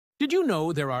Did you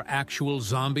know there are actual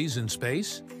zombies in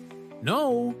space?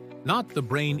 No, not the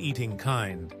brain-eating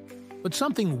kind, but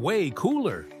something way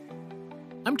cooler.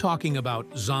 I'm talking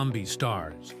about zombie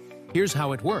stars. Here's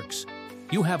how it works.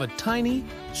 You have a tiny,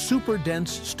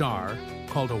 super-dense star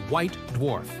called a white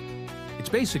dwarf. It's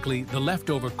basically the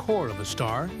leftover core of a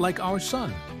star like our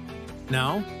sun.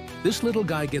 Now, this little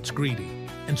guy gets greedy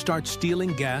and starts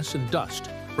stealing gas and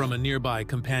dust from a nearby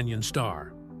companion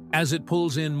star. As it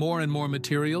pulls in more and more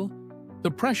material, the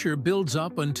pressure builds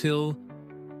up until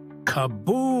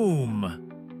kaboom!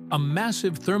 A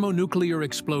massive thermonuclear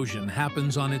explosion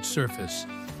happens on its surface.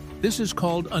 This is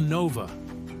called a nova,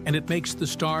 and it makes the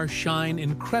star shine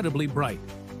incredibly bright,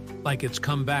 like it's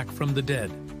come back from the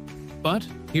dead. But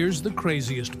here's the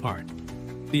craziest part.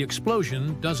 The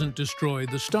explosion doesn't destroy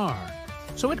the star,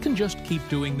 so it can just keep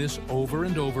doing this over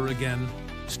and over again,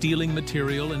 stealing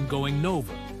material and going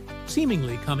nova,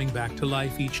 seemingly coming back to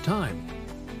life each time.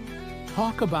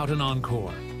 Talk about an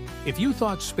encore. If you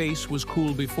thought space was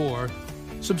cool before,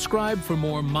 subscribe for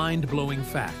more mind-blowing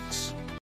facts.